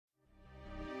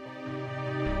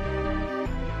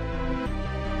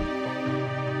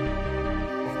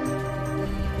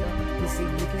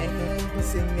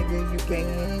can't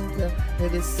hang ya. Here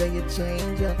to say a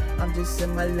change ya. I'm just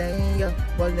in my lane ya.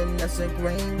 Ballin' nuts and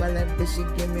grain while that bitch she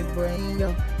give me brain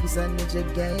ya. He's a ninja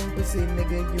gang, pussy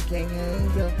nigga, you can't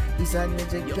hang ya. He's a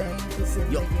ninja gang, pussy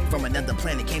Yo, nigga. from another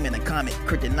planet came in a comet.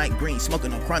 Kryptonite green,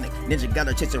 smoking on chronic. Ninja got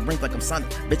her chasing rings like I'm Sonic.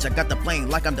 Bitch, I got the plane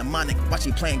like I'm demonic. Why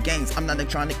she playing games? I'm not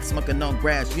electronic. Smoking on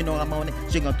grass, you know I'm on it.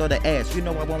 She gon' throw the ass, you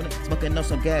know I want it. Smoking on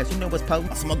some gas, you know what's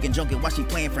potent. I'm smoking junkin', why she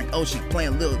playing Frank Ocean?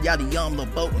 Playing Lil Yachty, young Lil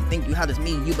Boatin'. Think you hot as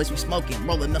me, you must be smoking.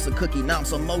 Rolling us a cookie, now I'm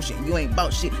some motion. You ain't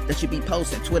bout shit that you be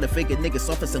posting. Twitter figure niggas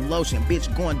surface and lotion.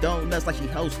 Bitch going donuts like she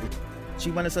hosted. She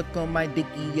wanna suck on my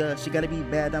dicky, yeah. She gotta be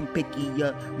bad, I'm picky,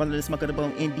 yeah. Running the smoke of the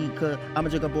bone, indica. I'm a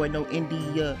jugger boy, no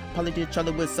India. Probably did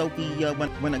Charlie with Sophie, yeah.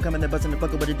 When I come in the bus and I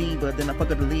fuck with a diva, then I fuck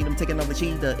with the lead, I'm taking on the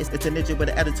cheetah. It's a ninja with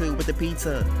an attitude with the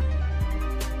pizza.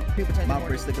 My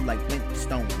wrist looking like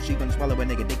Flintstone. She gonna swallow a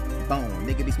nigga dick bone.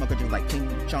 Nigga be smoking just like King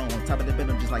Chong. Top of the bed,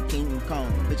 I'm just like King Kong.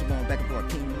 Bitch, I'm going back and forth,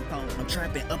 King Kong. I'm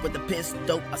trapping up with the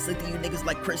pistol. I slick to you niggas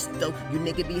like Cristo. You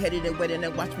nigga be headed and waiting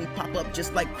and watch me pop up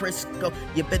just like Crisco.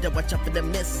 You better watch out for the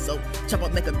missile. Chop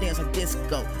up, make them dance like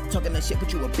disco. Talking that shit,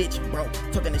 but you a bitch, bro.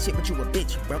 Talking that shit, but you a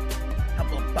bitch, bro. How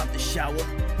about the shower?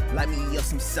 Light me up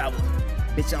some sour.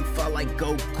 Bitch, I'm fall like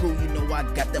Goku, you know I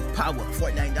got the power.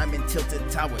 Fortnite, I'm in Tilted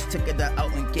Towers. Took it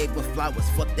out and gave her flowers.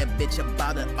 Fuck that bitch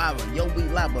about an hour. Yo, we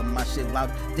loud, but my shit loud.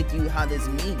 Think you hot as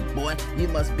me, boy? You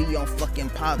must be on fucking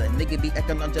powder. Nigga be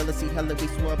acting on jealousy, hella be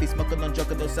swore. Be smoking on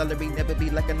joker, no celery. Never be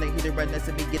like a nigga right next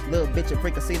to me. Get little bitch, a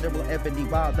freak, a cedar will ever be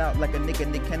wild out like a nigga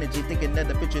Nick Kennedy. Thinking that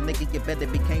a bitch, nigga, you better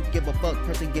be. Can't give a fuck.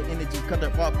 Person get energy, cut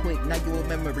it raw quick. Now you a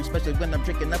memory, especially when I'm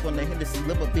drinking up on the Hennessy.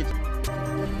 Little bitch.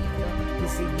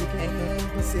 Pussy, you can't hang,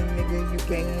 pussy nigga, you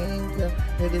can't hang ya.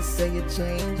 Here to say a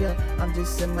change ya. I'm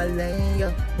just in my lane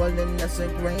ya. Ballin' nuts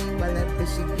and grain while that bitch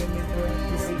she give me brain.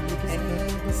 Pussy, you can't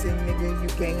hang, pussy nigga, you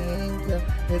can't hang ya.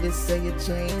 Here to say a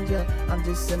change ya. I'm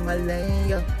just in my lane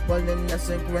ya. Ballin' nuts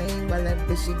and grain while that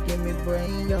bitch she give me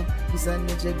brain ya. He's a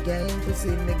ninja gang, pussy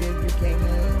nigga, you can't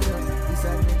hang ya. He's a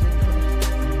ninja gang.